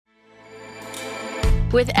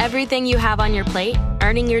With everything you have on your plate,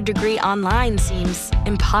 earning your degree online seems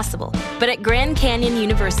impossible. But at Grand Canyon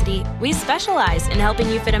University, we specialize in helping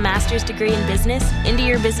you fit a master's degree in business into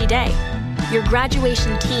your busy day. Your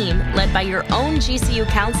graduation team, led by your own GCU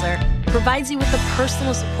counselor, provides you with the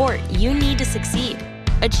personal support you need to succeed.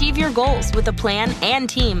 Achieve your goals with a plan and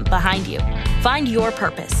team behind you. Find your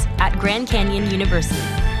purpose at Grand Canyon University.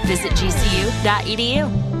 Visit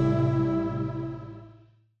gcu.edu.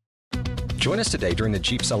 Join us today during the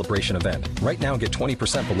Jeep Celebration event. Right now, get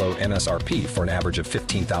 20% below MSRP for an average of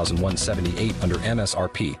 $15,178 under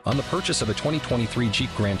MSRP on the purchase of a 2023 Jeep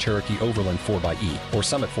Grand Cherokee Overland 4xE or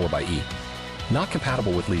Summit 4xE. Not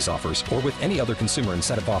compatible with lease offers or with any other consumer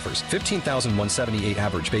incentive offers. $15,178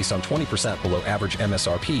 average based on 20% below average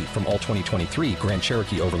MSRP from all 2023 Grand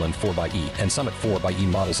Cherokee Overland 4xE and Summit 4xE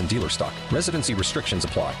models in dealer stock. Residency restrictions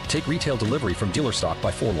apply. Take retail delivery from dealer stock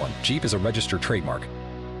by 4/1. Jeep is a registered trademark.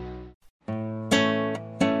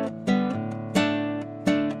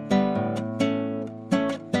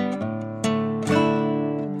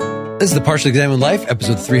 This is the Partially Examined Life,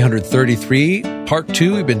 episode 333, part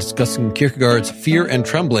 2. We've been discussing Kierkegaard's Fear and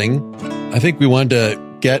Trembling. I think we wanted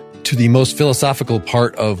to get to the most philosophical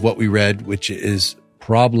part of what we read, which is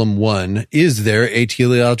problem 1. Is there a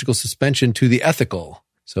teleological suspension to the ethical?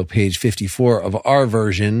 So page 54 of our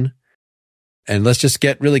version. And let's just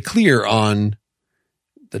get really clear on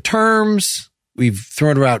the terms. We've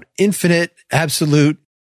thrown around infinite, absolute,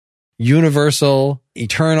 universal,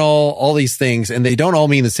 eternal, all these things, and they don't all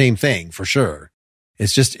mean the same thing, for sure.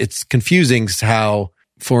 It's confusing how,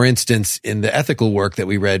 for instance, in the ethical work that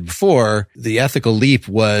we read before, the ethical leap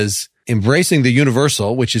was embracing the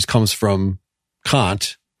universal, which comes from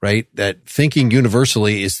Kant, right? That thinking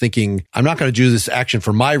universally is thinking, I'm not going to do this action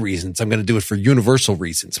for my reasons. I'm going to do it for universal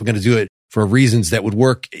reasons. I'm going to do it for reasons that would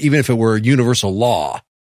work even if it were a universal law.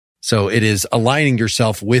 So it is aligning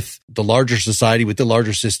yourself with the larger society, with the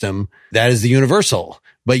larger system. That is the universal.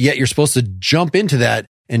 But yet you're supposed to jump into that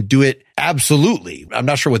and do it absolutely. I'm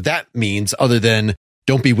not sure what that means other than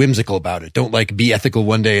don't be whimsical about it. Don't be ethical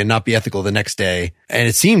one day and not be ethical the next day. And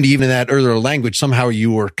it seemed even in that earlier language, somehow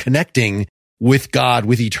you were connecting with God,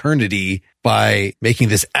 with eternity by making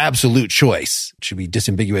this absolute choice. Should we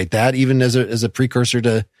disambiguate that even as a precursor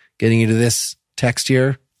to getting into this text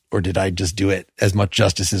here? Or did I just do it as much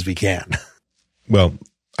justice as we can? Well,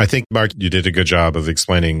 I think, Mark, you did a good job of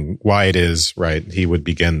explaining why it is, right? He would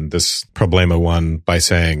begin this Problema 1 by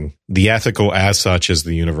saying, the ethical as such is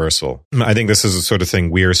the universal. I think this is the sort of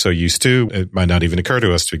thing we're so used to, it might not even occur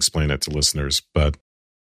to us to explain it to listeners, but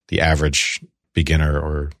the average beginner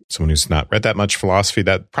or someone who's not read that much philosophy,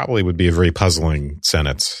 that probably would be a very puzzling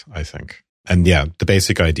sentence, I think. And yeah, the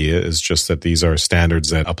basic idea is just that these are standards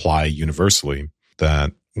that apply universally,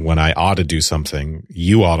 that when I ought to do something,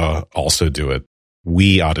 you ought to also do it.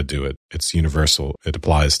 We ought to do it. It's universal. It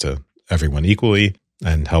applies to everyone equally.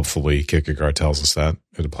 And helpfully, Kierkegaard tells us that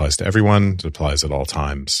it applies to everyone. It applies at all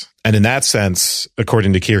times. And in that sense,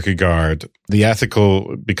 according to Kierkegaard, the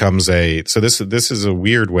ethical becomes so this is a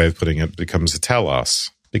weird way of putting it, becomes a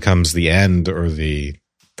telos, becomes the end or the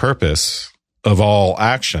purpose of all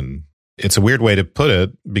action. It's a weird way to put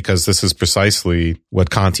it because this is precisely what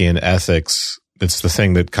Kantian ethics, it's the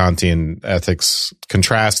thing that Kantian ethics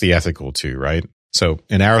contrasts the ethical to, right? So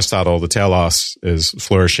in Aristotle, the telos is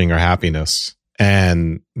flourishing or happiness,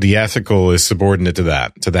 and the ethical is subordinate to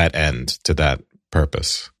that end, to that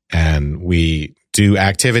purpose. And we do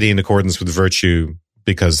activity in accordance with virtue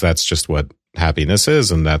because that's just what happiness is,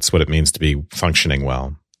 and that's what it means to be functioning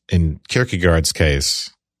well. In Kierkegaard's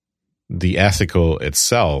case, the ethical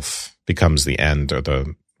itself becomes the end or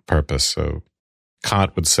the purpose. So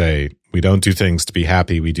Kant would say, we don't do things to be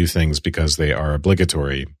happy. We do things because they are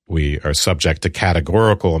obligatory. We are subject to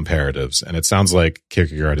categorical imperatives. And it sounds like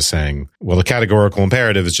Kierkegaard is saying, well, the categorical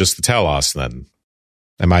imperative is just the telos then.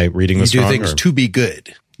 Am I reading this wrong? You do things to be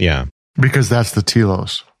good. Yeah. Because that's the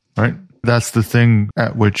telos, right? That's the thing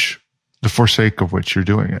at which, the forsake of which you're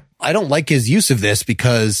doing it. I don't like his use of this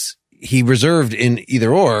because he reserved in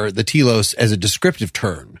either or the telos as a descriptive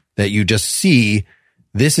term that you just see.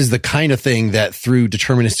 This is the kind of thing that through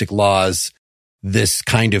deterministic laws, this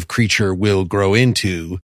kind of creature will grow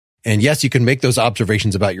into. And yes, you can make those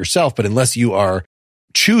observations about yourself, but unless you are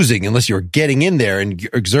choosing, unless you're getting in there and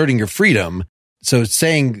exerting your freedom. So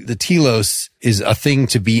saying the telos is a thing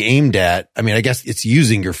to be aimed at. I mean, I guess it's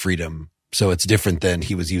using your freedom. So it's different than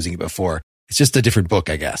he was using it before. It's just a different book,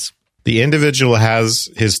 I guess. The individual has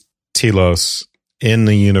his telos in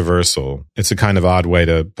the universal. It's a kind of odd way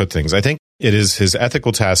to put things. I think it is his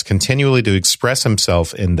ethical task continually to express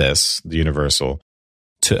himself in this, the universal,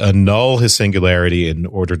 to annul his singularity in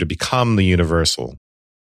order to become the universal.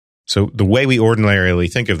 So the way we ordinarily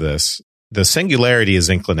think of this, the singularity is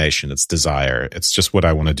inclination, it's desire. It's just what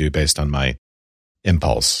I want to do based on my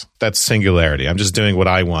impulse. That's singularity. I'm just doing what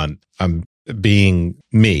I want. I'm being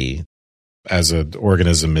me as an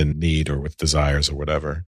organism in need or with desires or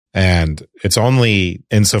whatever. And it's only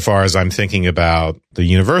insofar as I'm thinking about the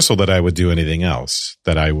universal that I would do anything else,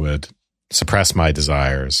 that I would suppress my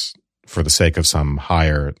desires for the sake of some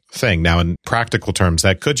higher thing. Now, in practical terms,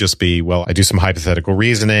 that could just be, well, I do some hypothetical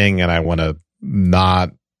reasoning and I want to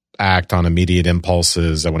not act on immediate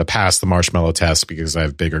impulses. I want to pass the marshmallow test because I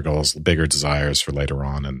have bigger goals, bigger desires for later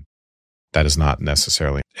on. And that is not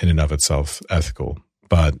necessarily in and of itself ethical.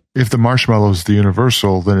 But if the marshmallow is the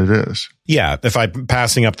universal, then it is. Yeah. If I'm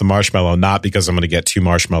passing up the marshmallow, not because I'm going to get 2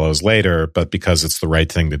 marshmallows later, but because it's the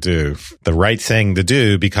right thing to do. The right thing to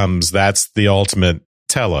do becomes, that's the ultimate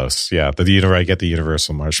telos. Yeah. I get the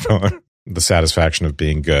universal marshmallow. The satisfaction of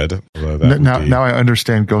being good. Now I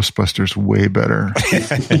understand Ghostbusters way better.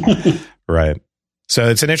 Right. So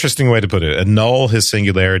it's an interesting way to put it. Annul his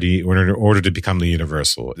singularity in order to become the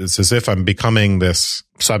universal. It's as if I'm becoming this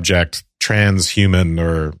subject, transhuman,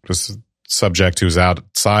 or this subject who's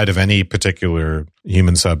outside of any particular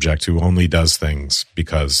human subject who only does things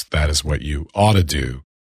because that is what you ought to do.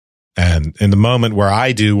 And in the moment where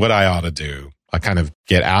I do what I ought to do, I kind of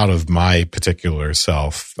get out of my particular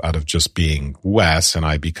self, out of just being Wes, and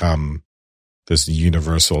I become this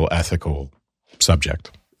universal ethical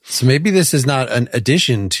subject. So maybe this is not an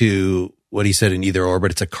addition to what he said in Either Or,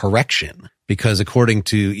 but it's a correction. Because according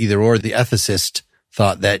to Either Or, the ethicist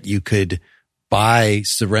thought that you could, by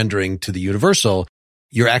surrendering to the universal,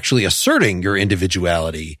 you're actually asserting your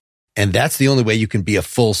individuality. And that's the only way you can be a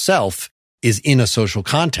full self, is in a social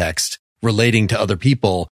context, relating to other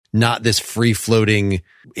people, not this free-floating,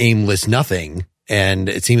 aimless nothing. And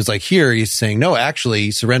it seems like here he's saying, no,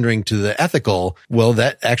 actually surrendering to the ethical, well,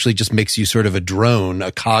 that actually just makes you sort of a drone,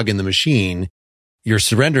 a cog in the machine. You're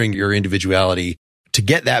surrendering your individuality. To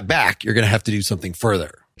get that back, you're going to have to do something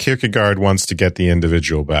further. Kierkegaard wants to get the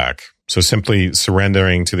individual back. So simply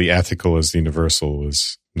surrendering to the ethical as the universal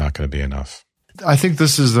is not going to be enough. I think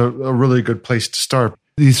this is a really good place to start.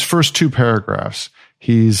 These first 2 paragraphs,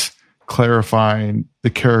 he's clarifying the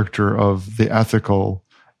character of the ethical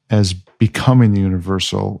as becoming the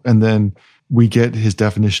universal. And then we get his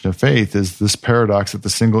definition of faith is this paradox that the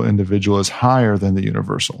single individual is higher than the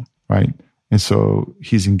universal, right? And so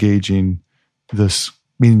he's engaging this,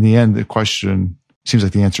 meaning in the end, the question seems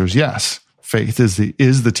like the answer is yes. Faith is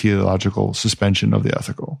the teleological suspension of the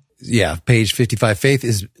ethical. Yeah, page 55. Faith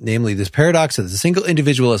is namely this paradox that the single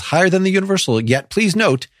individual is higher than the universal, yet please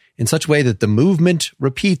note, in such a way that the movement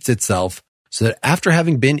repeats itself, so that after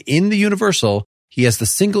having been in the universal, he as the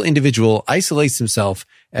single individual isolates himself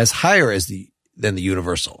as higher than the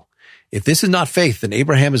universal. If this is not faith, then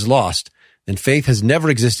Abraham is lost, then faith has never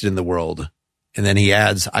existed in the world. And then he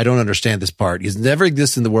adds, I don't understand this part. He has never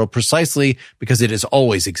existed in the world precisely because it has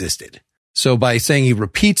always existed. So by saying he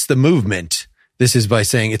repeats the movement, this is by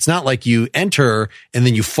saying it's not like you enter and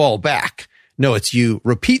then you fall back. No, it's you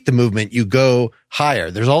repeat the movement, you go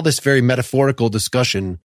higher. There's all this very metaphorical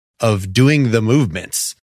discussion of doing the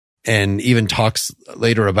movements, and even talks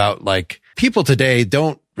later about like people today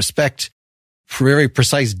don't respect very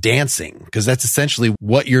precise dancing, because that's essentially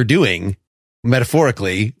what you're doing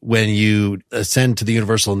metaphorically when you ascend to the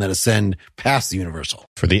universal and then ascend past the universal.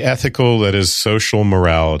 For the ethical, that is social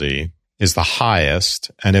morality, is the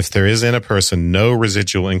highest. And if there is in a person no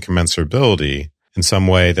residual incommensurability, in some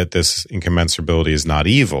way that this incommensurability is not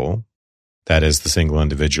evil, that is the single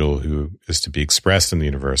individual who is to be expressed in the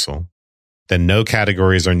universal, then no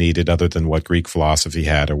categories are needed other than what Greek philosophy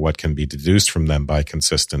had or what can be deduced from them by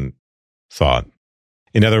consistent thought.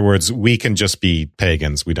 In other words, we can just be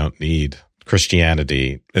pagans. We don't need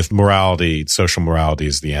Christianity. If morality, social morality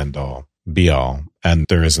is the end all, be all, and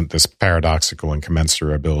there isn't this paradoxical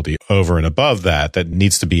incommensurability over and above that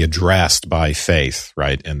needs to be addressed by faith,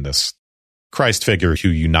 right? In this Christ figure who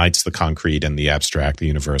unites the concrete and the abstract, the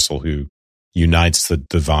universal, who unites the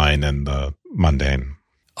divine and the mundane.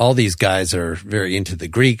 All these guys are very into the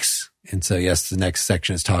Greeks. And so, yes, the next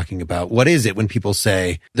section is talking about what is it when people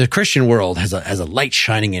say the Christian world has a light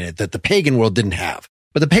shining in it that the pagan world didn't have.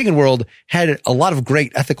 But the pagan world had a lot of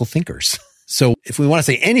great ethical thinkers. So if we want to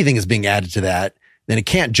say anything is being added to that, then it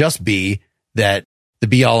can't just be that the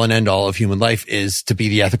be all and end all of human life is to be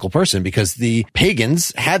the ethical person, because the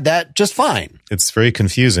pagans had that just fine. It's very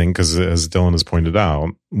confusing because, as Dylan has pointed out,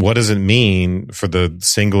 what does it mean for the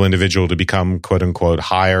single individual to become, quote unquote,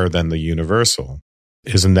 higher than the universal?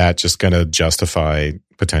 Isn't that just going to justify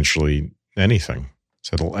potentially anything?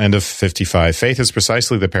 So at the end of 55, faith is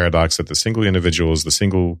precisely the paradox that the single individual is the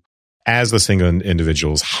single as the single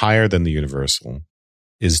individual is higher than the universal,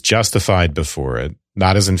 is justified before it,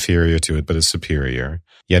 not as inferior to it, but as superior,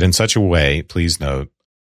 yet in such a way, please note.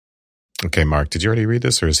 Okay, Mark, did you already read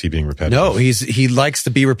this, or is he being repetitive? No, he likes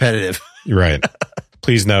to be repetitive. Right.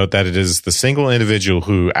 Please note that it is the single individual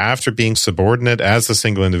who, after being subordinate as the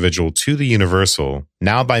single individual to the universal,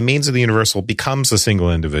 now by means of the universal becomes the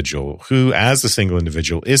single individual who, as the single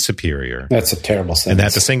individual, is superior. That's a terrible sentence. And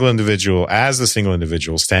that the single individual, as the single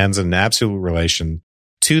individual, stands in an absolute relation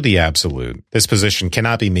to the absolute. This position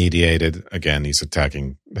cannot be mediated. Again, he's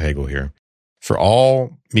attacking Hegel here. For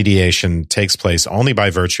all mediation takes place only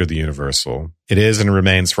by virtue of the universal. It is and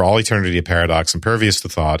remains for all eternity a paradox impervious to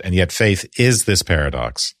thought, and yet faith is this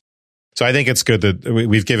paradox. So I think it's good that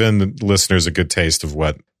we've given the listeners a good taste of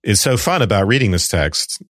what is so fun about reading this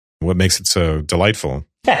text, what makes it so delightful.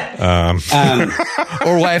 Or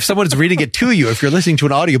why if someone's reading it to you, if you're listening to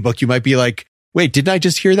an audiobook, you might be like, wait, didn't I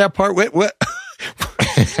just hear that part? Wait, what?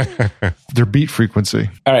 Their beat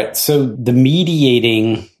frequency. All right. So the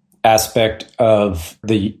mediating aspect of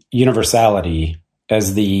the universality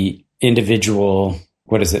as the individual,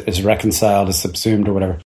 is reconciled, is subsumed or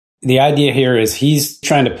whatever. The idea here is he's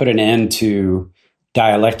trying to put an end to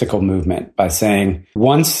dialectical movement by saying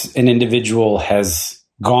once an individual has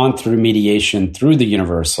gone through mediation through the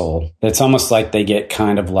universal, it's almost like they get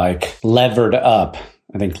kind of like levered up.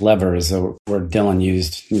 I think lever is a word Dylan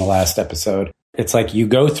used in the last episode. It's like you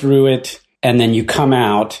go through it and then you come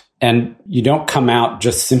out. And you don't come out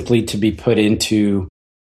just simply to be put into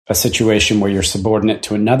a situation where you're subordinate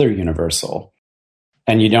to another universal.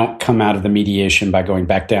 And you don't come out of the mediation by going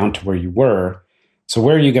back down to where you were. So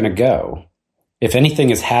where are you going to go? If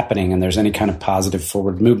anything is happening and there's any kind of positive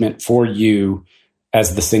forward movement for you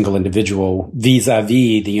as the single individual vis-a-vis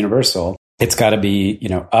the universal, it's got to be,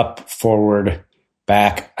 up, forward,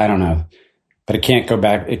 back. I don't know. But it can't go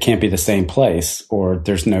back. It can't be the same place, or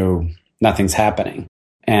nothing's happening.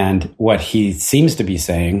 And what he seems to be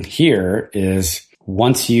saying here is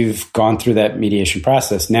once you've gone through that mediation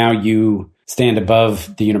process, now you stand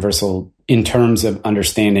above the universal in terms of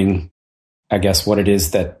understanding, I guess, what it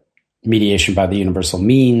is that mediation by the universal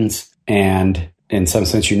means. And in some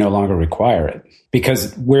sense, you no longer require it.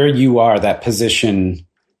 Because where you are, that position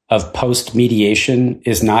of post-mediation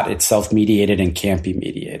is not itself mediated and can't be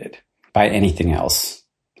mediated by anything else.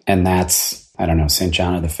 And that's, I don't know, St.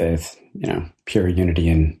 John of the Faith. Pure unity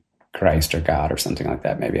in Christ or God or something like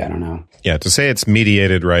that. Maybe, I don't know. Yeah, to say it's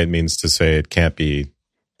mediated, right, means to say it can't be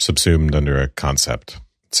subsumed under a concept.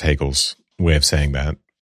 It's Hegel's way of saying that.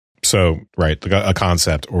 So, right, a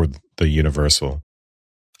concept or the universal.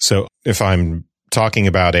 So if I'm talking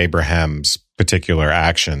about Abraham's particular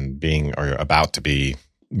action being or about to be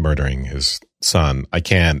murdering his son, I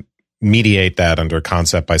can't mediate that under a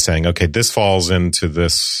concept by saying, okay, this falls into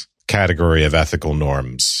this category of ethical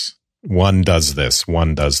norms. One does this,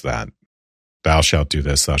 one does that. Thou shalt do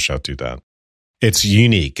this, thou shalt do that. It's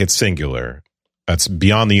unique, it's singular. That's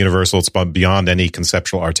beyond the universal, it's beyond any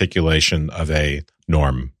conceptual articulation of a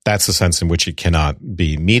norm. That's the sense in which it cannot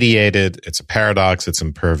be mediated. It's a paradox, it's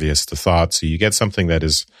impervious to thought. So you get something that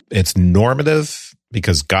it's normative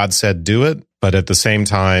because God said do it, but at the same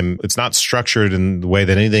time, it's not structured in the way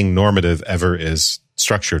that anything normative ever is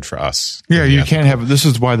structured for us. Yeah, you can't have, this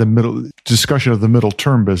is why the middle discussion of the middle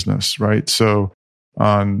term business, right? So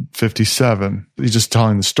on 57, he's just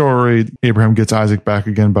telling the story. Abraham gets Isaac back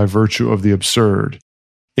again by virtue of the absurd.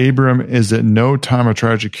 Abram is at no time a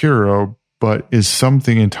tragic hero, but is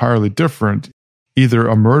something entirely different, either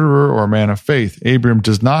a murderer or a man of faith. Abram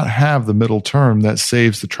does not have the middle term that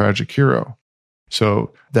saves the tragic hero.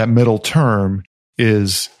 So that middle term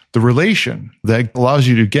is the relation that allows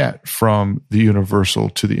you to get from the universal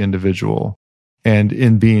to the individual. And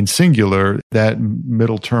in being singular, that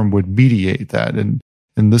middle term would mediate that. And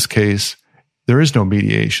in this case, there is no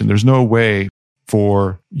mediation. There's no way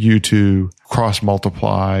for you to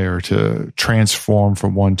cross-multiply or to transform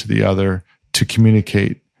from one to the other to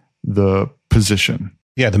communicate the position.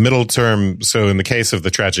 Yeah, the middle term. So in the case of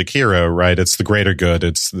the tragic hero, right, it's the greater good.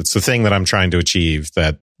 It's the thing that I'm trying to achieve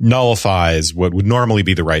that nullifies what would normally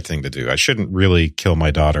be the right thing to do. I shouldn't really kill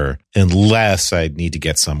my daughter unless I need to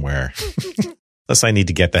get somewhere. Unless I need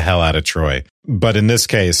to get the hell out of Troy. But in this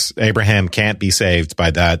case, Abraham can't be saved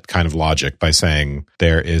by that kind of logic, by saying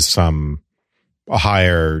there is a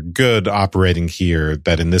higher good operating here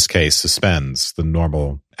that in this case suspends the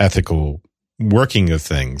normal ethical working of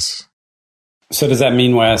things. So does that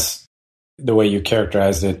mean, Wes, the way you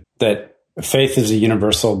characterized it, that faith is a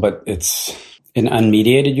universal, but it's an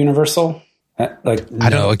unmediated universal?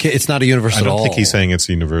 It's not a universal I at all. don't think he's saying it's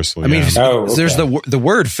universal. I mean, okay. there's the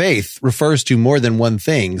word faith refers to more than one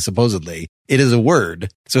thing, supposedly. It is a word.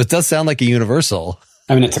 So it does sound like a universal.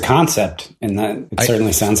 I mean, it's a concept, and that it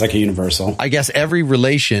certainly sounds like a universal. I guess every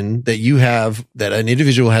relation that you have, that an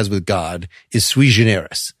individual has with God, is sui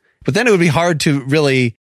generis. But then it would be hard to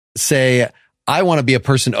really say, I want to be a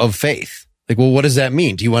person of faith. Like, well, what does that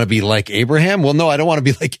mean? Do you want to be like Abraham? Well, no, I don't want to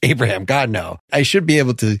be like Abraham. God, no. I should be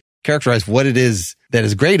able to characterize what it is that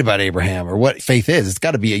is great about Abraham, or what faith is. It's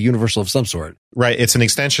got to be a universal of some sort. Right. It's an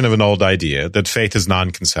extension of an old idea that faith is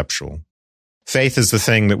non-conceptual. Faith is the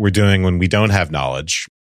thing that we're doing when we don't have knowledge,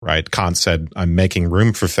 right? Kant said, I'm making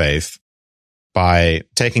room for faith by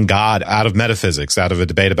taking God out of metaphysics, out of a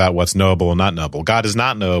debate about what's knowable and not knowable. God is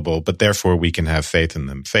not knowable, but therefore we can have faith in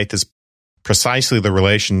them. Faith is precisely the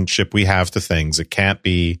relationship we have to things. It can't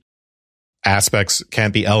be aspects,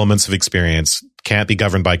 can't be elements of experience, can't be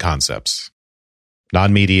governed by concepts.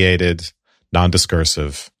 Non-mediated,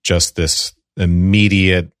 non-discursive, just this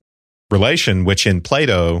immediate relation, which in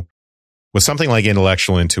Plato was something like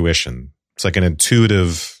intellectual intuition. It's like an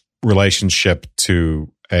intuitive relationship to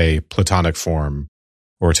a Platonic form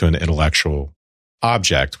or to an intellectual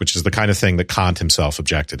object, which is the kind of thing that Kant himself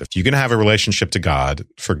objected. If you can have a relationship to God,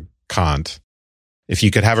 for Kant, if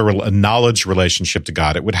you could have a knowledge relationship to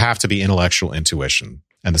God, it would have to be intellectual intuition.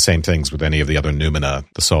 And the same things with any of the other noumena,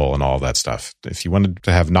 the soul and all that stuff. If you wanted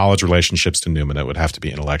to have knowledge relationships to noumena, it would have to be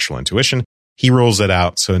intellectual intuition. He rules it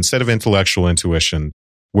out. So instead of intellectual intuition,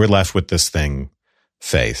 we're left with this thing,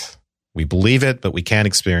 faith. We believe it, but we can't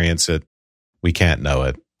experience it. We can't know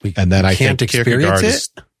it. And then I think Kierkegaard is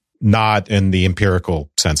not in the empirical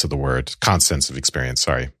sense of the word, Kant's sense of experience,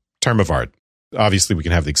 term of art. Obviously, we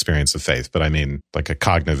can have the experience of faith, but I mean like a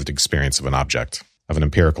cognitive experience of an object, of an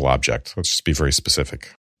empirical object. Let's just be very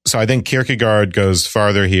specific. So I think Kierkegaard goes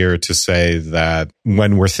farther here to say that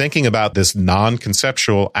when we're thinking about this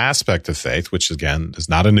non-conceptual aspect of faith, which again is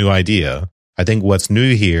not a new idea, I think what's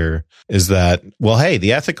new here is that, well, hey,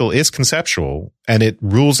 the ethical is conceptual, and it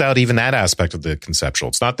rules out even that aspect of the conceptual.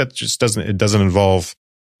 It's not that it doesn't involve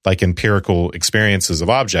like empirical experiences of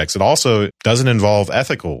objects. It also doesn't involve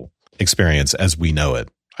ethical experience as we know it.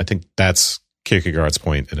 I think that's Kierkegaard's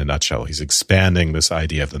point in a nutshell. He's expanding this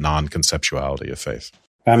idea of the non-conceptuality of faith.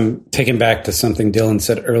 I'm taken back to something Dylan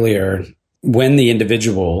said earlier. When the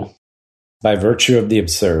individual, by virtue of the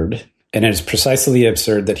absurd, and it is precisely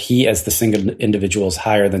absurd that he as the single individual is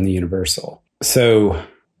higher than the universal. So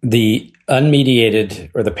the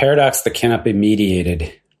unmediated, or the paradox that cannot be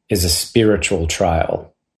mediated, is a spiritual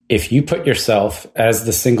trial. If you put yourself as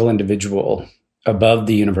the single individual above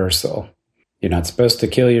the universal, you're not supposed to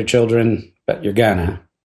kill your children, but you're gonna,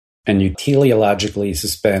 and you teleologically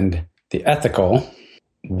suspend the ethical,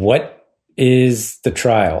 what is the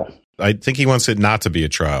trial? I think he wants it not to be a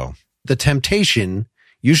trial. The temptation,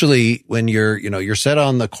 usually when you're set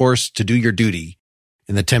on the course to do your duty,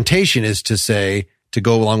 and the temptation is to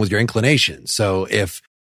go along with your inclination. So if,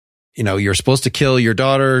 you're supposed to kill your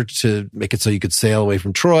daughter to make it so you could sail away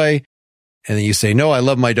from Troy, and then you say, no, I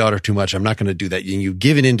love my daughter too much, I'm not going to do that. And you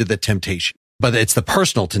give it into the temptation. But it's the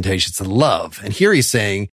personal temptation, it's the love. And here he's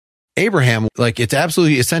saying, Abraham, like, it's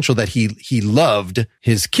absolutely essential that he loved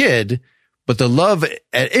his kid, but the love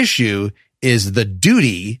at issue is the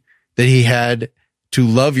duty that he had to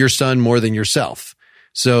love your son more than yourself.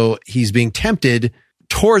 So he's being tempted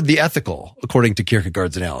toward the ethical, according to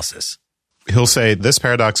Kierkegaard's analysis. He'll say this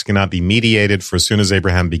paradox cannot be mediated, for as soon as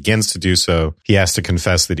Abraham begins to do so, he has to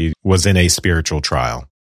confess that he was in a spiritual trial.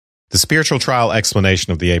 The spiritual trial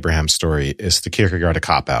explanation of the Abraham story is to Kierkegaard a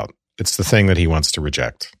cop-out. It's the thing that he wants to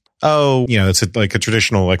reject. It's like a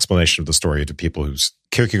traditional explanation of the story to people who's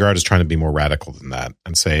Kierkegaard is trying to be more radical than that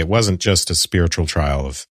and say it wasn't just a spiritual trial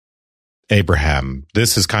of Abraham.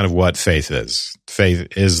 This is kind of what faith is.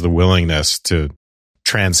 Faith is the willingness to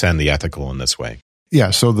transcend the ethical in this way.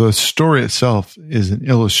 Yeah, so the story itself is an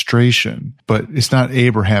illustration, but it's not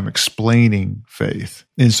Abraham explaining faith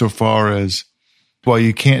insofar as, well,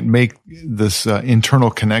 you can't make this internal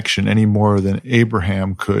connection any more than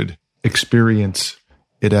Abraham could experience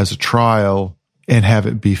it as a trial and have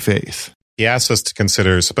it be faith. He asks us to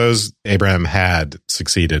consider, suppose Abraham had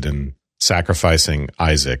succeeded in sacrificing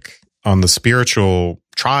Isaac. On the spiritual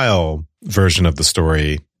trial version of the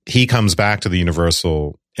story, he comes back to the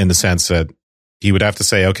universal in the sense that he would have to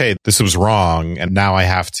say, okay, this was wrong, and now I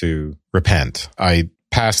have to repent. I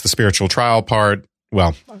passed the spiritual trial part.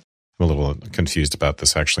 Well, I'm a little confused about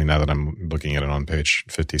this, actually, now that I'm looking at it on page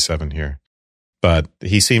 57 here. But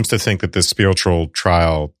he seems to think that this spiritual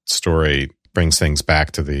trial story brings things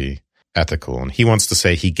back to the ethical. And he wants to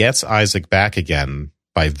say he gets Isaac back again,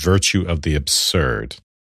 by virtue of the absurd.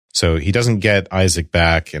 So he doesn't get Isaac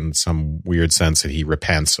back in some weird sense that he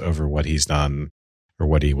repents over what he's done or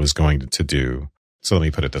what he was going to do. So let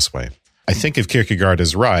me put it this way. I think if Kierkegaard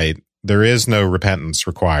is right, there is no repentance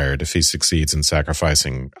required if he succeeds in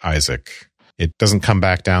sacrificing Isaac. It doesn't come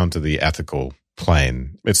back down to the ethical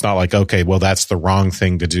plane. It's not like, okay, well, that's the wrong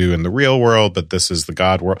thing to do in the real world, but this is the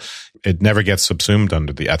God world. It never gets subsumed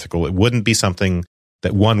under the ethical. It wouldn't be something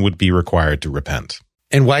that one would be required to repent.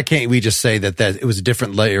 And why can't we just say that it was a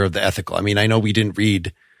different layer of the ethical? I mean, I know we didn't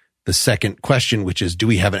read the second question, which is, do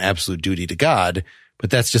we have an absolute duty to God? But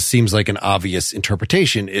that just seems like an obvious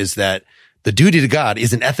interpretation, is that the duty to God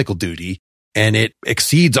is an ethical duty and it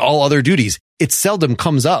exceeds all other duties. It seldom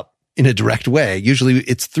comes up in a direct way. Usually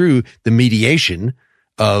it's through the mediation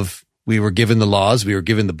of, we were given the laws, we were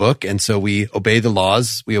given the book, and so we obey the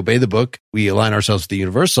laws, we obey the book, we align ourselves with the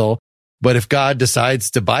universal. But if God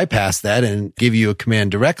decides to bypass that and give you a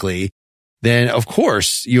command directly, then of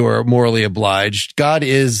course you're morally obliged. God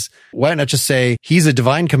is, why not just say he's a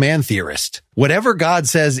divine command theorist? Whatever God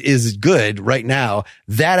says is good right now,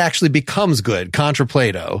 that actually becomes good, contra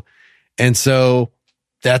Plato. And so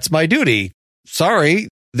that's my duty. Sorry,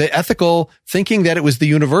 the ethical thinking that it was the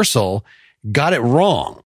universal got it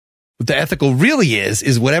wrong. What the ethical really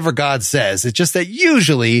is whatever God says. It's just that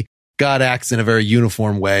usually God acts in a very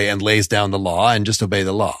uniform way and lays down the law and just obey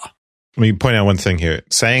the law. Let me point out one thing here.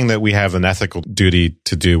 Saying that we have an ethical duty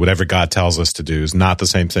to do whatever God tells us to do is not the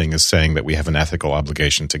same thing as saying that we have an ethical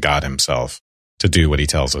obligation to God himself to do what he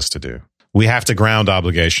tells us to do. We have to ground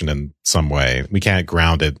obligation in some way. We can't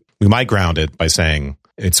ground it. We might ground it by saying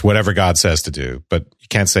it's whatever God says to do, but you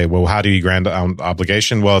can't say, well, how do you ground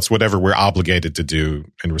obligation? Well, it's whatever we're obligated to do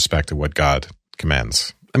in respect to what God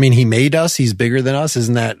commands. I mean, he made us. He's bigger than us.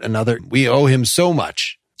 Isn't that another? We owe him so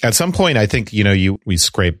much. At some point, I think, we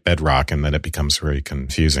scrape bedrock and then it becomes very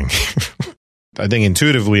confusing. I think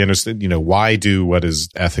intuitively understood, why do what is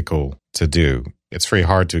ethical to do? It's very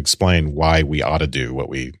hard to explain why we ought to do what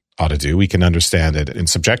we ought to do. We can understand it in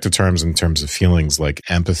subjective terms, in terms of feelings like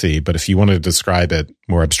empathy. But if you want to describe it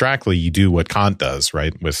more abstractly, you do what Kant does,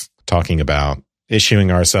 right? With talking about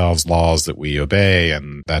issuing ourselves laws that we obey.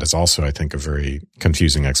 And that is also, I think, a very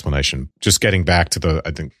confusing explanation. Just getting back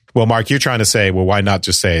to Mark, you're trying to say, well, why not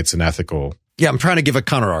just say it's an ethical? Yeah, I'm trying to give a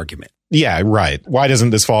counter argument. Yeah, right. Why doesn't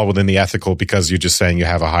this fall within the ethical? Because you're just saying you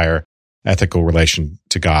have a higher ethical relation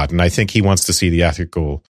to God. And I think he wants to see the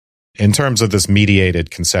ethical in terms of this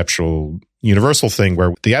mediated conceptual universal thing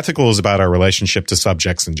where the ethical is about our relationship to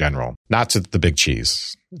subjects in general, not to the big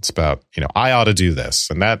cheese. It's about, I ought to do this.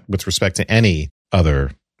 And that with respect to any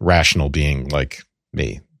other rational being like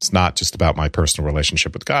me. It's not just about my personal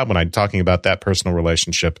relationship with God. When I'm talking about that personal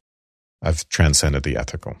relationship, I've transcended the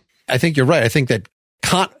ethical. I think you're right. I think that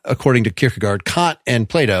Kant, according to Kierkegaard, Kant and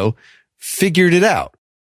Plato figured it out.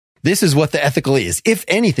 This is what the ethical is. If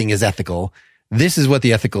anything is ethical, this is what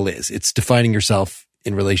the ethical is. It's defining yourself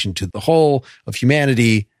in relation to the whole of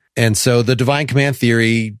humanity. And so the divine command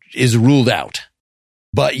theory is ruled out.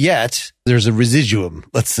 But yet there's a residuum,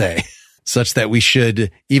 let's say, such that we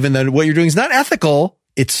should, even though what you're doing is not ethical,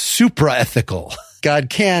 it's supra-ethical. God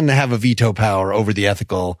can have a veto power over the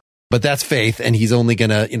ethical, but that's faith. And he's only going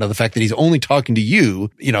to, the fact that he's only talking to you,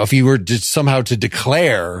 if he were to somehow to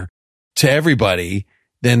declare to everybody,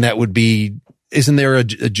 then that would be, isn't there a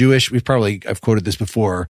Jewish, I've quoted this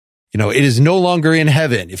before, it is no longer in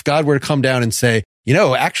heaven. If God were to come down and say,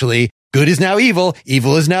 actually, good is now evil,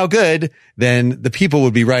 evil is now good, then the people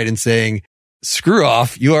would be right in saying, screw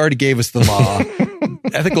off, you already gave us the law.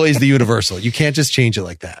 Ethical is the universal. You can't just change it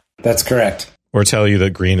like that. That's correct. Or tell you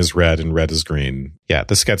that green is red and red is green. Yeah,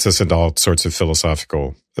 this gets us into all sorts of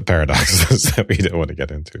philosophical paradoxes that we don't want to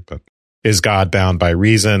get into. But is God bound by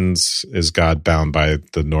reasons? Is God bound by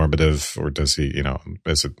the normative? Or does he,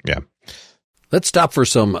 is it, yeah. Let's stop for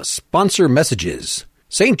some sponsor messages.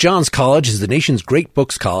 St. John's College is the nation's great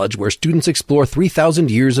books college where students explore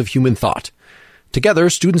 3,000 years of human thought. Together,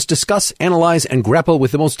 students discuss, analyze, and grapple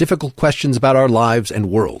with the most difficult questions about our lives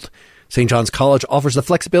and world. St. John's College offers the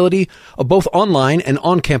flexibility of both online and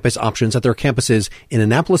on-campus options at their campuses in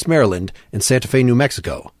Annapolis, Maryland, and Santa Fe, New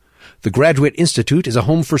Mexico. The Graduate Institute is a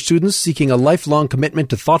home for students seeking a lifelong commitment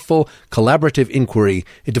to thoughtful, collaborative inquiry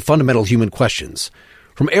into fundamental human questions.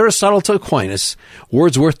 From Aristotle to Aquinas,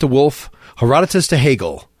 Wordsworth to Woolf, Herodotus to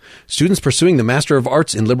Hegel, students pursuing the Master of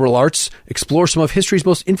Arts in Liberal Arts explore some of history's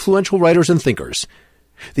most influential writers and thinkers.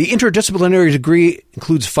 The interdisciplinary degree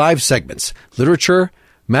includes 5 segments: literature,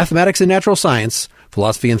 mathematics and natural science,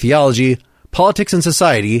 philosophy and theology, politics and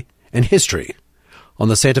society, and history. On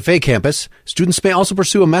the Santa Fe campus, students may also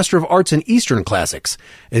pursue a Master of Arts in Eastern Classics,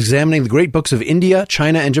 examining the great books of India,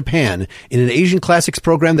 China, and Japan in an Asian Classics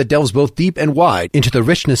program that delves both deep and wide into the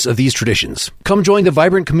richness of these traditions. Come join the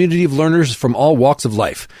vibrant community of learners from all walks of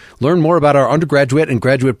life. Learn more about our undergraduate and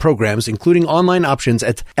graduate programs, including online options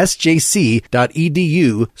at sjc.edu/PEL.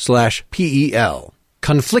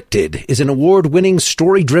 Conflicted is an award-winning,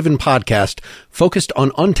 story-driven podcast focused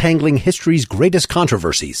on untangling history's greatest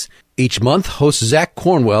controversies. Each month, host Zach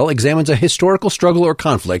Cornwell examines a historical struggle or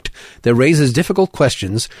conflict that raises difficult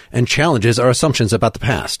questions and challenges our assumptions about the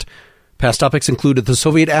past. Past topics included the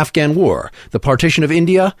Soviet-Afghan War, the partition of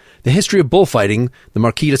India, the history of bullfighting, the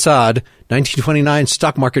Marquis de Sade, 1929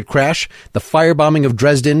 stock market crash, the firebombing of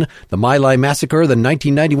Dresden, the My Lai massacre, the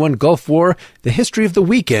 1991 Gulf War, the history of the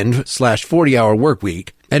weekend/40-hour work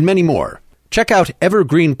week, and many more. Check out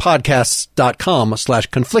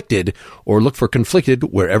evergreenpodcasts.com/conflicted or look for Conflicted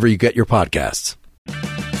wherever you get your podcasts.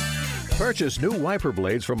 Purchase new wiper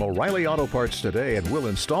blades from O'Reilly Auto Parts today and we'll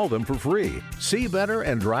install them for free. See better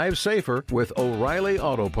and drive safer with O'Reilly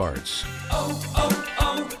Auto Parts.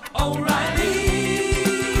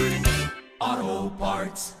 O'Reilly Auto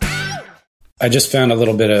Parts. I just found a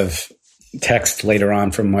little bit of text later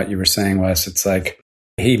on from what you were saying, Wes. It's like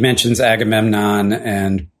he mentions Agamemnon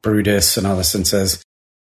and Brutus and all this and says,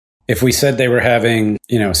 if we said they were having,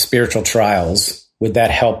 spiritual trials, would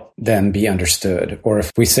that help them be understood? Or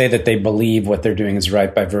if we say that they believe what they're doing is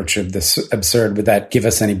right by virtue of this absurd, would that give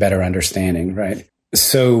us any better understanding, right?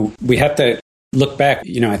 So we have to look back.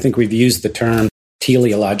 I think we've used the term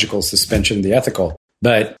teleological suspension of the ethical,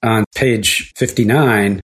 but on page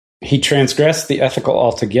 59, he transgressed the ethical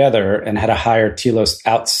altogether and had a higher telos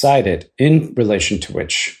outside it, in relation to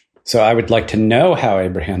which. So I would like to know how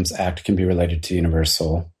Abraham's act can be related to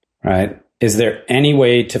universal, right? Is there any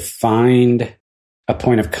way to find a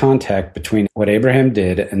point of contact between what Abraham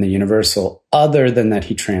did and the universal other than that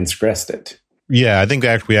he transgressed it? Yeah, I think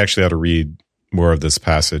we actually ought to read more of this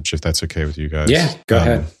passage, if that's okay with you guys. Yeah, go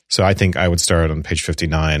ahead. So I think I would start on page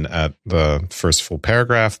 59 at the first full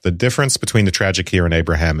paragraph. The difference between the tragic hero and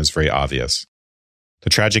Abraham is very obvious. The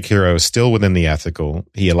tragic hero is still within the ethical.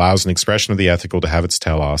 He allows an expression of the ethical to have its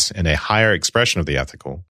telos and a higher expression of the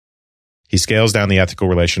ethical. He scales down the ethical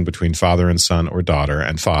relation between father and son or daughter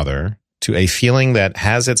and father to a feeling that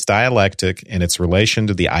has its dialectic in its relation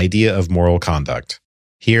to the idea of moral conduct.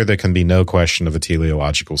 Here, there can be no question of a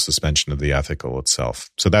teleological suspension of the ethical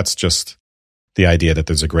itself. So that's just the idea that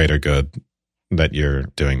there's a greater good that you're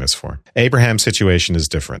doing this for. Abraham's situation is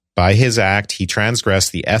different. By his act, he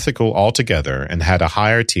transgressed the ethical altogether and had a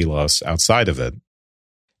higher telos outside of it,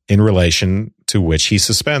 in relation to which he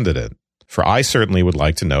suspended it. For I certainly would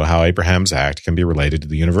like to know how Abraham's act can be related to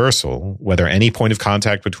the universal, whether any point of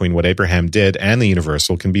contact between what Abraham did and the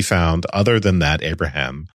universal can be found other than that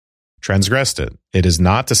Abraham transgressed it. It is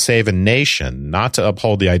not to save a nation, not to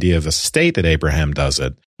uphold the idea of a state that Abraham does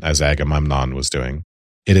it, as Agamemnon was doing.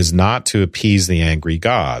 It is not to appease the angry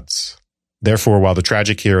gods. Therefore, while the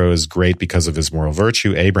tragic hero is great because of his moral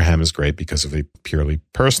virtue, Abraham is great because of a purely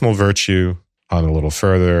personal virtue. On a little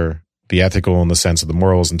further, the ethical in the sense of the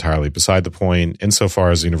moral is entirely beside the point. Insofar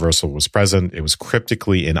as the universal was present, it was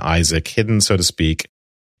cryptically in Isaac, hidden, so to speak,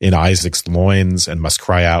 in Isaac's loins, and must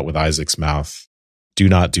cry out with Isaac's mouth, "Do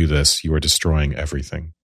not do this, you are destroying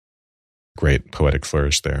everything." Great poetic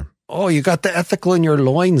flourish there. Oh, you got the ethical in your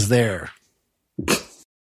loins there.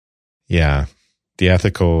 Yeah. The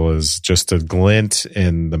ethical is just a glint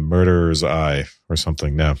in the murderer's eye or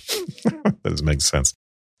something. No, that doesn't make sense.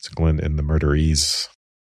 It's a glint in the murderee's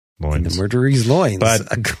loins. In the murderee's loins.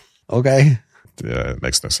 But okay. It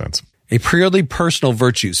makes no sense. A purely personal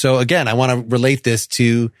virtue. So again, I want to relate this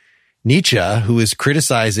to Nietzsche, who is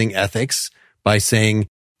criticizing ethics by saying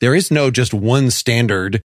there is no just one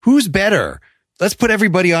standard. Who's better? Let's put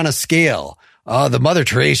everybody on a scale. The Mother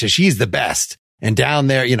Teresa, she's the best. And down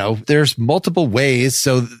there, there's multiple ways.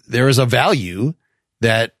 So there is a value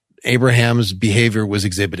that Abraham's behavior was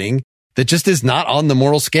exhibiting that just is not on the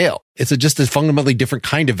moral scale. It's just a fundamentally different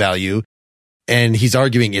kind of value. And he's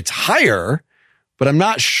arguing it's higher, but I'm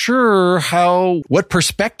not sure what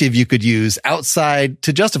perspective you could use outside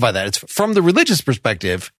to justify that. It's from the religious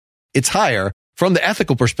perspective, it's higher. From the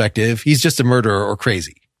ethical perspective, he's just a murderer or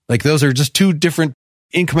crazy. Like those are just two different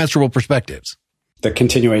incommensurable perspectives. The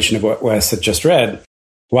continuation of what Wes had just read.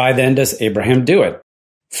 Why then does Abraham do it?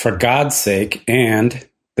 For God's sake, and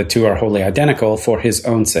the two are wholly identical, for his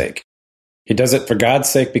own sake. He does it for God's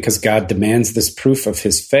sake because God demands this proof of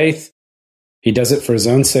his faith. He does it for his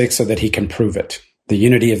own sake so that he can prove it. The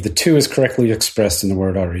unity of the two is correctly expressed in the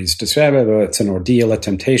word already described. It's an ordeal, a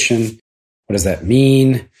temptation. What does that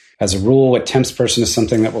mean? As a rule, what tempts a person is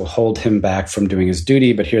something that will hold him back from doing his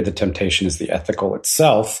duty, but here the temptation is the ethical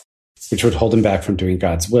itself, which would hold him back from doing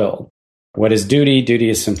God's will. What is duty? Duty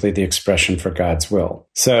is simply the expression for God's will.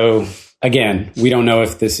 So again, we don't know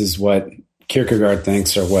if this is what Kierkegaard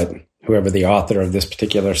thinks or what whoever the author of this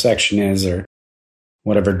particular section is, or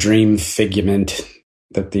whatever dream figment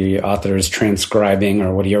that the author is transcribing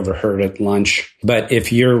or what he overheard at lunch. But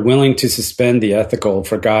if you're willing to suspend the ethical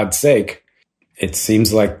for God's sake, it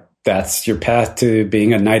seems like that's your path to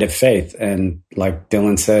being a knight of faith. And like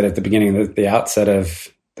Dylan said at the beginning, the outset of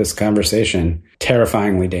this conversation,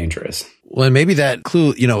 terrifyingly dangerous. Well, and maybe that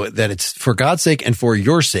clue, that it's for God's sake and for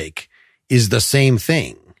your sake is the same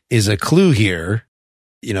thing, is a clue here,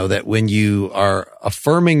 that when you are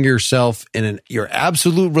affirming yourself in your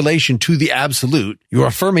absolute relation to the absolute, you're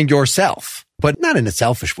affirming yourself, but not in a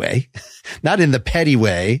selfish way, not in the petty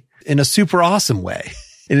way, in a super awesome way,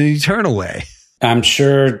 in an eternal way. I'm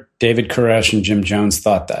sure David Koresh and Jim Jones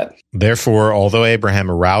thought that. Therefore, although Abraham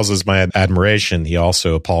arouses my admiration, he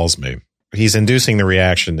also appalls me. He's inducing the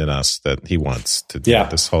reaction in us that he wants to do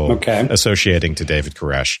this whole associating to David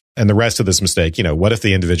Koresh. And the rest of this mistake, what if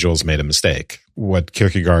the individual's made a mistake? What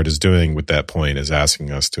Kierkegaard is doing with that point is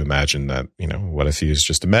asking us to imagine that, what if he's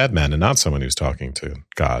just a madman and not someone who's talking to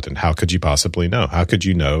God? And how could you possibly know? How could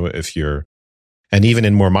you know if you're, and even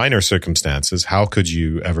in more minor circumstances, how could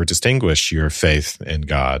you ever distinguish your faith in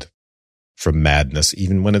God from madness,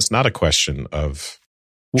 even when it's not a question of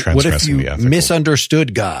what if you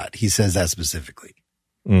misunderstood God? He says that specifically.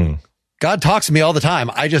 God talks to me all the time.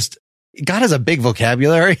 God has a big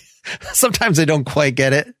vocabulary. Sometimes I don't quite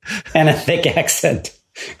get it. And a thick accent.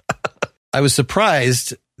 I was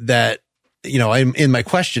surprised that, I'm in my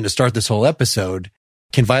question to start this whole episode,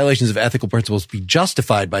 can violations of ethical principles be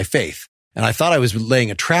justified by faith? And I thought I was laying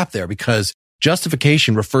a trap there because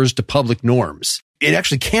justification refers to public norms. It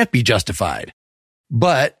actually can't be justified.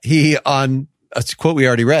 But on a quote we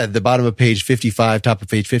already read, the bottom of page 55, top of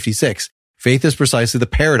page 56, faith is precisely the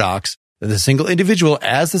paradox that the single individual,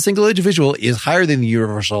 as the single individual is higher than the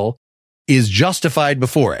universal, is justified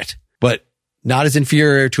before it, but not as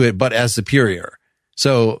inferior to it, but as superior.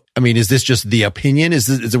 So, is this just the opinion? Is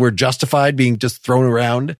the word justified being just thrown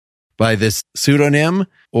around by this pseudonym?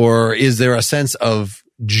 Or is there a sense of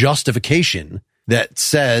justification that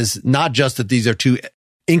says not just that these are two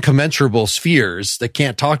incommensurable spheres that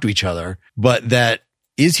can't talk to each other, but that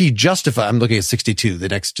is he justified? I'm looking at 62, the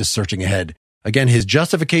next, just searching ahead. Again, his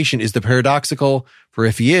justification is the paradoxical, for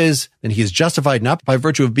if he is, then he is justified not by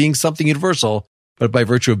virtue of being something universal, but by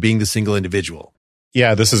virtue of being the single individual.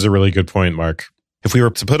 Yeah, this is a really good point, Mark. If we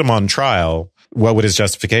were to put him on trial, what would his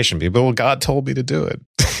justification be? Well, God told me to do it.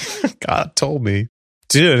 God told me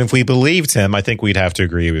to do it. And if we believed him, I think we'd have to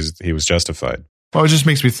agree he was justified. Well, it just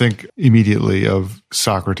makes me think immediately of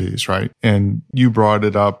Socrates, right? And you brought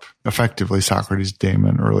it up effectively, Socrates'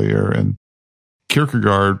 daemon earlier. And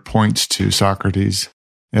Kierkegaard points to Socrates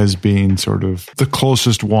as being sort of the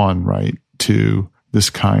closest one, right, to this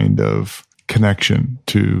kind of connection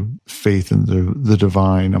to faith in the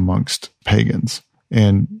divine amongst pagans.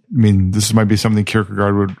 And this might be something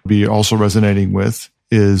Kierkegaard would be also resonating with,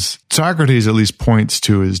 is Socrates at least points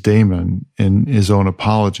to his daemon in his own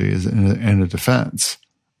apology and a defense,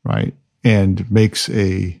 right? And makes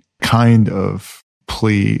a kind of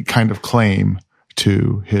claim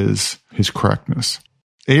to his correctness.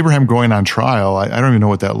 Abraham going on trial, I don't even know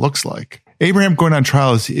what that looks like. Abraham going on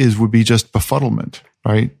trial would be just befuddlement,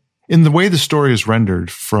 right? In the way the story is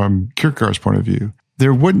rendered from Kierkegaard's point of view,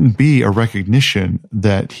 there wouldn't be a recognition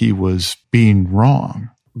that he was being wrong.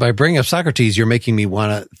 By bringing up Socrates, you're making me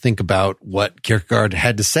want to think about what Kierkegaard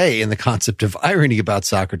had to say in the concept of irony about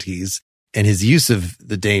Socrates and his use of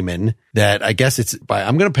the daemon, that I guess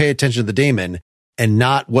I'm going to pay attention to the daemon and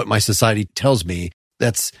not what my society tells me.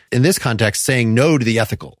 That's, in this context, saying no to the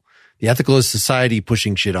ethical. The ethical is society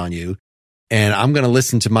pushing shit on you, and I'm going to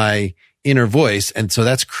listen to my inner voice. And so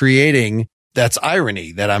that's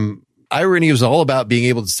irony. Irony was all about being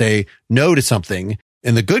able to say no to something.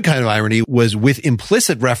 And the good kind of irony was with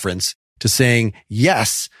implicit reference to saying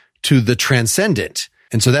yes to the transcendent.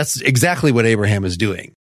 And so that's exactly what Abraham is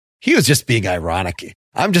doing. He was just being ironic.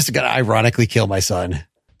 I'm just going to ironically kill my son.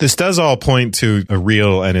 This does all point to a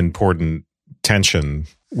real and important tension,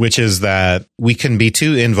 which is that we can be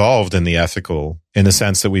too involved in the ethical in the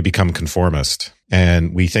sense that we become conformist.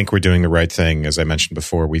 And we think we're doing the right thing. As I mentioned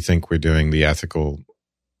before, we think we're doing the ethical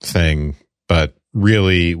thing, but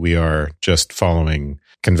really we are just following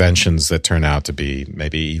conventions that turn out to be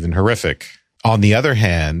maybe even horrific. On the other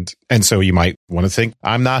hand, and so you might want to think,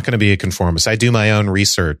 I'm not going to be a conformist. I do my own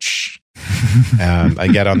research. I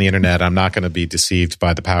get on the internet. I'm not going to be deceived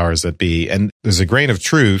by the powers that be. And there's a grain of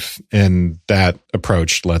truth in that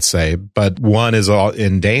approach, let's say, but one is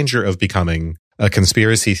in danger of becoming a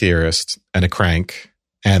conspiracy theorist and a crank.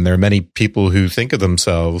 And there are many people who think of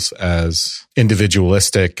themselves as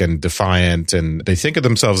individualistic and defiant, and they think of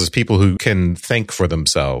themselves as people who can think for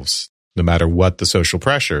themselves, no matter what the social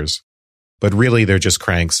pressures. But really, they're just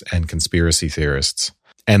cranks and conspiracy theorists.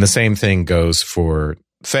 And the same thing goes for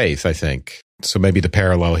faith, I think. So maybe the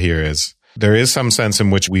parallel here is there is some sense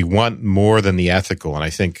in which we want more than the ethical. And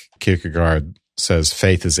I think Kierkegaard says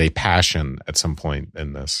faith is a passion at some point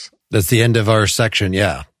in this. That's the end of our section,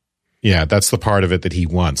 yeah. Yeah, that's the part of it that he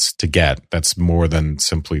wants to get. That's more than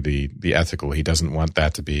simply the ethical. He doesn't want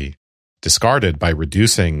that to be discarded by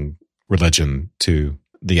reducing religion to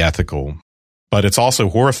the ethical. But it's also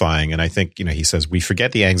horrifying. And I think, he says, we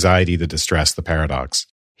forget the anxiety, the distress, the paradox.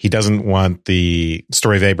 He doesn't want the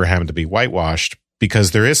story of Abraham to be whitewashed because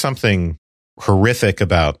there is something horrific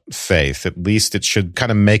about faith. At least it should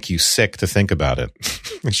kind of make you sick to think about it.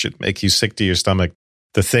 It should make you sick to your stomach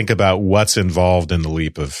to think about what's involved in the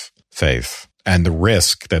leap of faith and the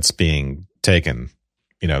risk that's being taken.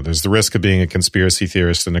 There's the risk of being a conspiracy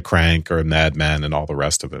theorist and a crank or a madman and all the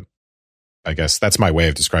rest of it. I guess that's my way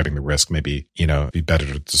of describing the risk. Maybe, it'd be better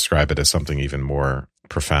to describe it as something even more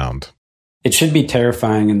profound. It should be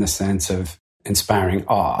terrifying in the sense of inspiring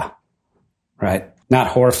awe, right? Not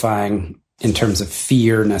horrifying in terms of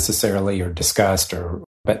fear necessarily or disgust,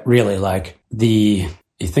 but really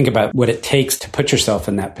you think about what it takes to put yourself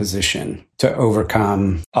in that position to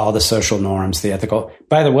overcome all the social norms, the ethical.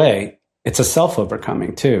 By the way, it's a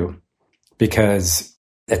self-overcoming too, because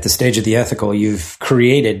at the stage of the ethical, you've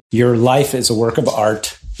created your life is a work of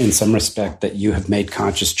art in some respect that you have made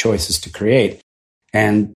conscious choices to create.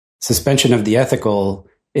 And suspension of the ethical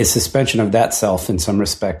is suspension of that self in some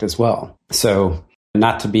respect as well. So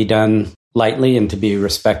not to be done lightly and to be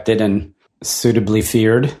respected and suitably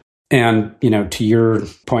feared. And, to your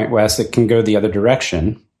point, Wes, it can go the other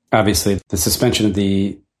direction. Obviously, the suspension of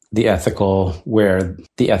the ethical where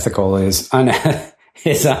the ethical is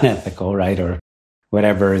unethical, right? Or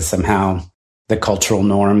whatever is somehow the cultural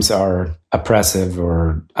norms are oppressive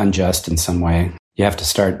or unjust in some way. You have to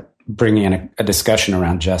start bringing in a discussion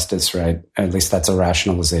around justice, right? At least that's a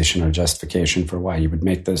rationalization or justification for why you would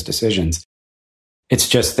make those decisions. It's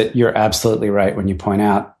just that you're absolutely right when you point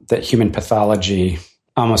out that human pathology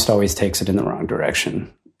almost always takes it in the wrong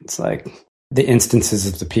direction. It's like the instances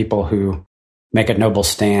of the people who make a noble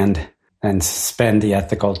stand and suspend the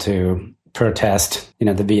ethical to protest,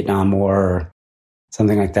 the Vietnam War or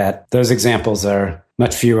something like that. Those examples are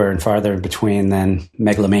much fewer and farther between than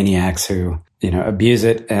megalomaniacs who, abuse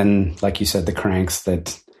it. And like you said, the cranks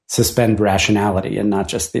that suspend rationality and not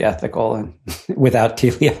just the ethical and without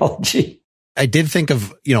teleology. I did think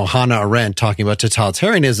of, Hannah Arendt talking about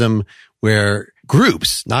totalitarianism, where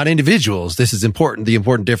groups, not individuals, this is important, the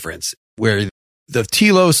important difference, where the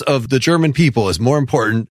telos of the German people is more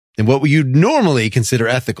important than what you normally consider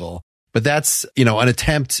ethical. But that's,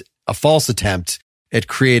 a false attempt at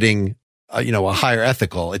creating, a higher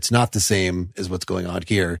ethical. It's not the same as what's going on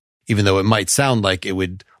here, even though it might sound like it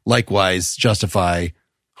would likewise justify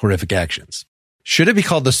horrific actions. Should it be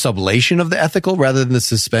called the sublation of the ethical rather than the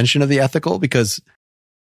suspension of the ethical? Because,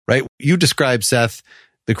 right, you described, Seth,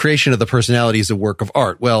 the creation of the personality is a work of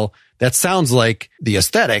art. Well, that sounds like the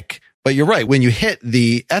aesthetic, but you're right. When you hit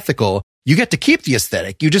the ethical, you get to keep the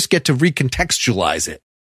aesthetic. You just get to recontextualize it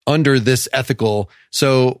under this ethical.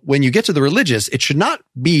 So when you get to the religious, it should not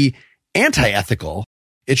be anti-ethical.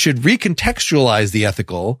 It should recontextualize the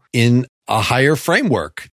ethical in a higher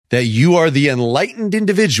framework that you are the enlightened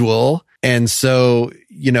individual. And so,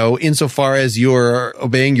 insofar as you're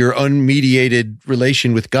obeying your unmediated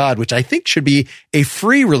relation with God, which I think should be a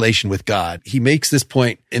free relation with God, he makes this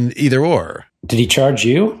point in either or. Did he charge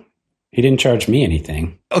you? He didn't charge me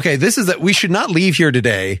anything. Okay, this is that we should not leave here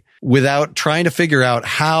today without trying to figure out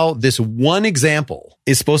how this one example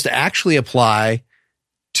is supposed to actually apply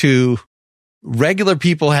to regular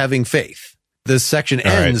people having faith. This section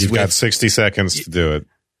ends you've got 60 seconds to do it.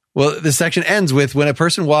 Well, this section ends with when a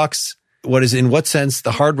person walks what is in what sense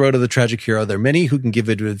the hard road of the tragic hero. There are many who can give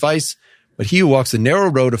it advice, but he who walks the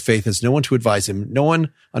narrow road of faith has no one to advise him. No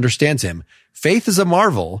one understands him. Faith is a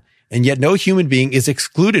marvel, and yet no human being is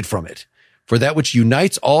excluded from it. For that which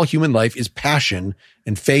unites all human life is passion,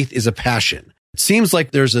 and faith is a passion. It seems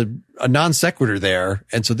like there's a non sequitur there.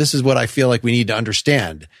 And so this is what I feel like we need to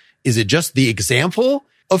understand. Is it just the example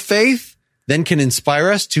of faith then can inspire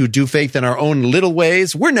us to do faith in our own little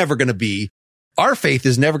ways? Our faith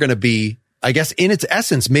is never going to be I guess in its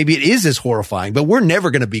essence, maybe it is as horrifying, but we're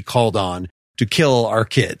never going to be called on to kill our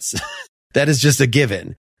kids. That is just a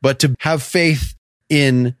given. But to have faith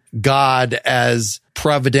in God as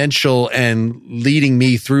providential and leading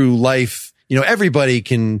me through life, everybody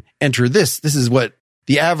can enter this. This is what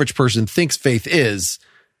the average person thinks faith is.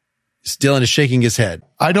 Dylan is shaking his head.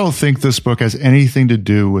 I don't think this book has anything to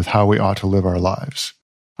do with how we ought to live our lives.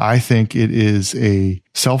 I think it is a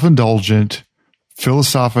self-indulgent,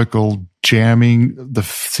 philosophical jamming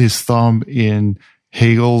his thumb in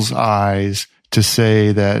Hegel's eyes to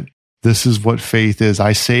say that this is what faith is.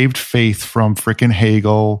 I saved faith from frickin'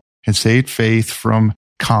 Hegel and saved faith from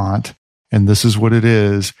Kant, and this is what it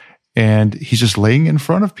is. And he's just laying in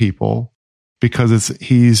front of people because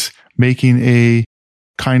he's making a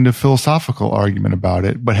kind of philosophical argument about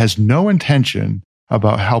it, but has no intention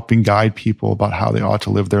about helping guide people about how they ought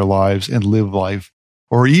to live their lives and live life,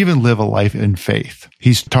 or even live a life in faith.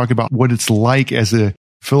 He's talking about what it's like as a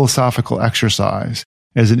philosophical exercise,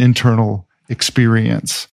 as an internal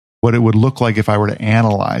experience, what it would look like if I were to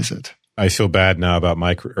analyze it. I feel bad now about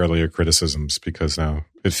my earlier criticisms because now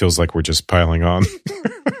it feels like we're just piling on.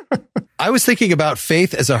 I was thinking about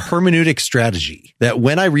faith as a hermeneutic strategy, that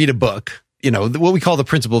when I read a book, what we call the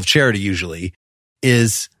principle of charity usually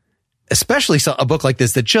is, especially a book like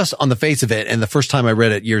this that just on the face of it, and the first time I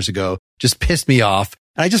read it years ago, just pissed me off.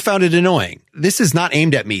 And I just found it annoying. This is not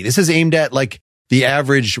aimed at me. This is aimed at like the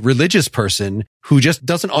average religious person who just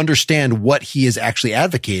doesn't understand what he is actually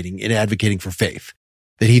advocating in advocating for faith.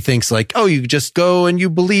 That he thinks like, oh, you just go and you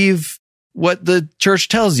believe what the church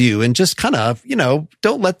tells you and just kind of,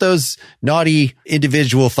 don't let those naughty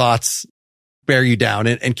individual thoughts bear you down.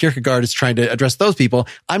 And Kierkegaard is trying to address those people.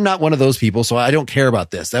 I'm not one of those people, so I don't care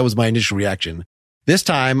about this. That was my initial reaction. This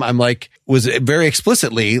time I'm was very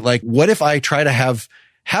explicitly like, what if I try to have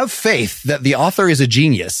faith that the author is a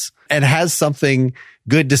genius and has something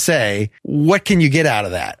good to say? What can you get out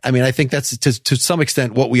of that? I mean, I think that's to some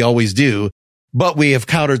extent what we always do, but we have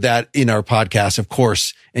countered that in our podcast, of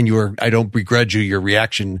course. And I don't begrudge you your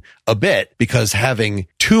reaction a bit, because having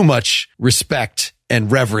too much respect and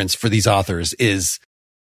reverence for these authors is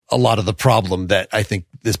a lot of the problem that I think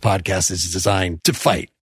this podcast is designed to fight.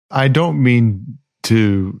 I don't mean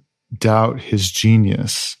to doubt his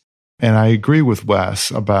genius. And I agree with Wes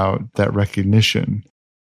about that recognition.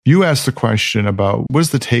 You asked the question about what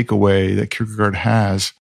is the takeaway that Kierkegaard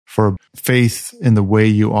has for faith in the way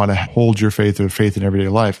you ought to hold your faith or faith in everyday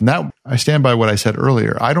life. And that, I stand by what I said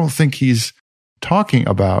earlier. I don't think he's talking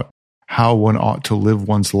about how one ought to live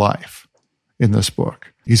one's life in this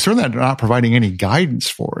book. He's certainly not providing any guidance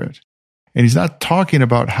for it. And he's not talking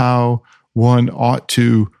about how one ought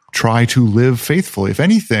to try to live faithfully. If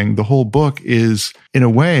anything, the whole book is, in a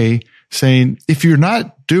way, saying, if you're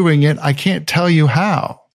not doing it, I can't tell you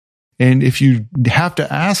how. And if you have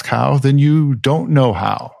to ask how, then you don't know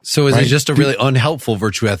how. So is it just a really unhelpful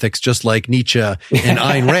virtue ethics, just like Nietzsche and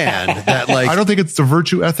Ayn Rand? That I don't think it's the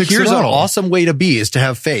virtue ethics here's at all. An awesome way to be is to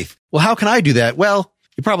have faith. Well, how can I do that? Well,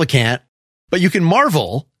 you probably can't, but you can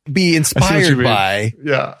marvel, be inspired by.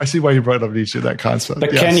 Yeah, I see why you brought up Nietzsche, that concept. But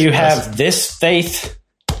can you have this faith?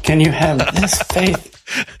 Can you have this faith?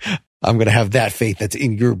 I'm going to have that faith that's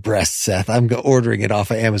in your breast, Seth. I'm ordering it off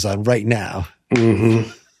of Amazon right now. Mm-hmm.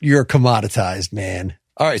 You're commoditized, man.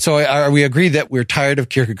 All right. So are we agreed that we're tired of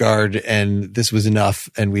Kierkegaard and this was enough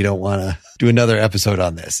and we don't want to do another episode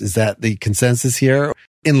on this? Is that the consensus here?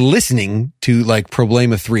 In listening to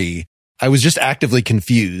Problema 3, I was just actively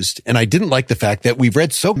confused, and I didn't like the fact that we've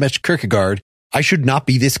read so much Kierkegaard. I should not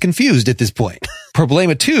be this confused at this point.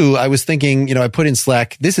 Problema 2, I was thinking, I put in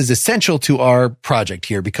Slack, this is essential to our project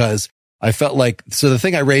here because I felt so the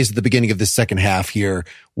thing I raised at the beginning of this second half here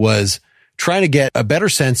was trying to get a better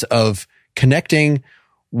sense of connecting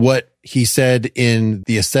what he said in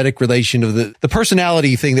the aesthetic relation of the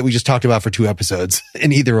personality thing that we just talked about for 2 episodes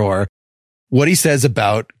in either or, what he says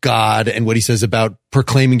about God and what he says about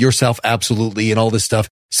proclaiming yourself absolutely and all this stuff,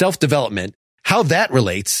 self-development, how that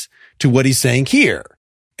relates to what he's saying here.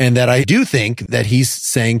 And that I do think that he's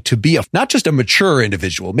saying to be not just a mature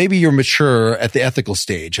individual, maybe you're mature at the ethical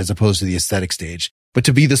stage as opposed to the aesthetic stage, but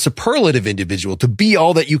to be the superlative individual, to be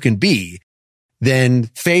all that you can be, then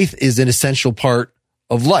faith is an essential part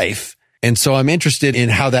of life. And so I'm interested in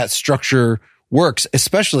how that structure works,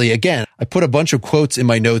 especially, again, I put a bunch of quotes in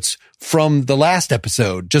my notes from the last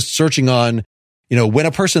episode, just searching on, when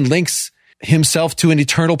a person links himself to an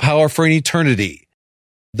eternal power for an eternity,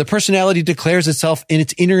 the personality declares itself in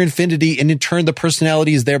its inner infinity, and in turn, the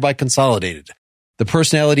personality is thereby consolidated. The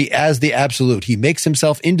personality as the absolute. He makes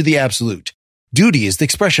himself into the absolute. Duty is the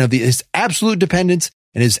expression of his absolute dependence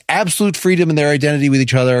and his absolute freedom in their identity with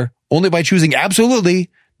each other. Only by choosing absolutely,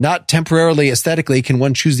 not temporarily, aesthetically, can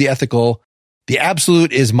one choose the ethical. The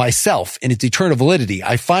absolute is myself in its eternal validity.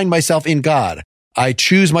 I find myself in God. I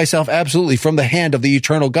choose myself absolutely from the hand of the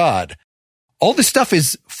eternal God. All this stuff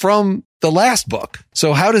is from the last book.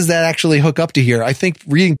 So how does that actually hook up to here? I think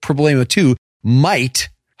reading Problema 2 might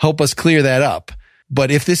help us clear that up.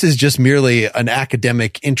 But if this is just merely an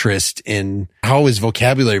academic interest in how his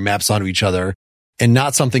vocabulary maps onto each other and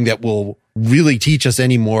not something that will really teach us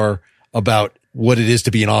any more about what it is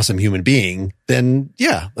to be an awesome human being, then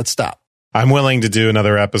yeah, let's stop. I'm willing to do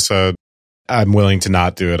another episode. I'm willing to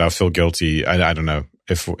not do it. I'll feel guilty. I don't know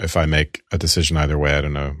if I make a decision either way. I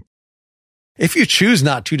don't know. If you choose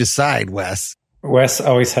not to decide, Wes. Wes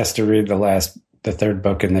always has to read the third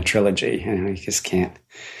book in the trilogy. You know, he just can't.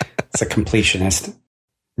 It's a completionist.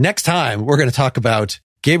 Next time, we're going to talk about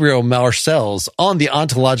Gabriel Marcel's On the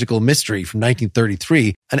Ontological Mystery from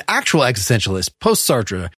 1933, an actual existentialist,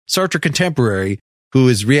 post-Sartre, Sartre contemporary, who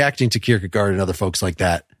is reacting to Kierkegaard and other folks like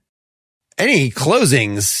that. Any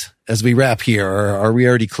closings as we wrap here, or are we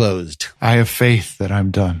already closed? I have faith that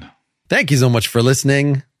I'm done. Thank you so much for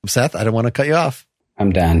listening. Seth, I don't want to cut you off.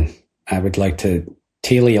 I'm done. I would like to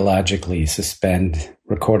teleologically suspend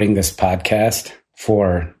recording this podcast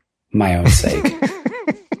for my own sake.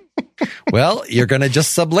 Well, you're going to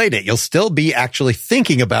just sublate it. You'll still be actually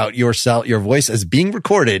thinking about your voice as being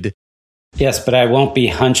recorded. Yes, but I won't be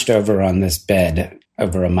hunched over on this bed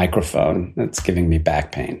over a microphone. That's giving me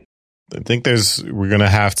back pain. I think we're going to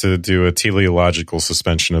have to do a teleological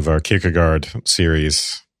suspension of our Kierkegaard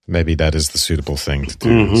series. Maybe that is the suitable thing to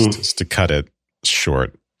do, is to cut it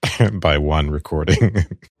short by one recording.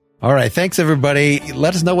 All right. Thanks, everybody.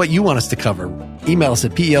 Let us know what you want us to cover. Email us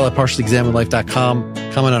at pel@partiallyexaminedlife.com.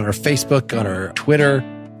 Comment on our Facebook, on our Twitter,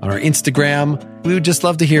 on our Instagram. We would just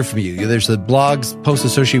love to hear from you. There's the blogs post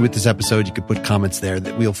associated with this episode. You could put comments there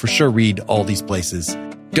that we'll for sure read all these places.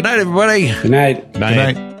 Good night, everybody. Good night. Good night.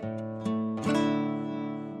 Good night.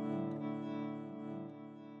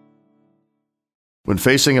 When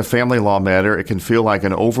facing a family law matter, it can feel like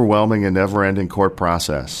an overwhelming and never-ending court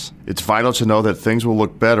process. It's vital to know that things will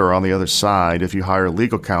look better on the other side if you hire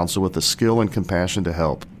legal counsel with the skill and compassion to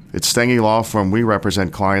help. At Stengy Law Firm, we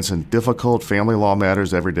represent clients in difficult family law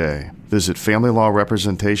matters every day. Visit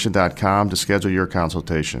FamilyLawRepresentation.com to schedule your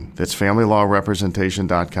consultation. That's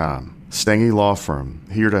FamilyLawRepresentation.com. Stengy Law Firm,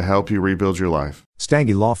 here to help you rebuild your life.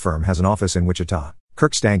 Stengy Law Firm has an office in Wichita.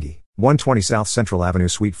 Kirk Stengy, 120 South Central Avenue,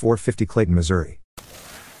 Suite 450, Clayton, Missouri.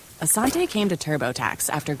 Asante came to TurboTax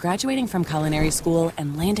after graduating from culinary school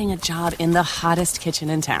and landing a job in the hottest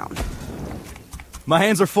kitchen in town. My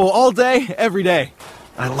hands are full all day, every day.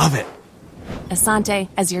 I love it. Asante,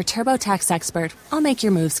 as your TurboTax expert, I'll make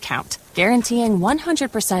your moves count, guaranteeing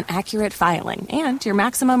 100% accurate filing and your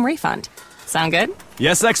maximum refund. Sound good?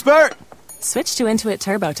 Yes, expert! Switch to Intuit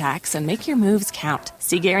TurboTax and make your moves count.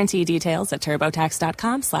 See guarantee details at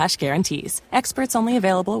turbotax.com/guarantees. Experts only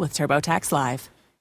available with TurboTax Live.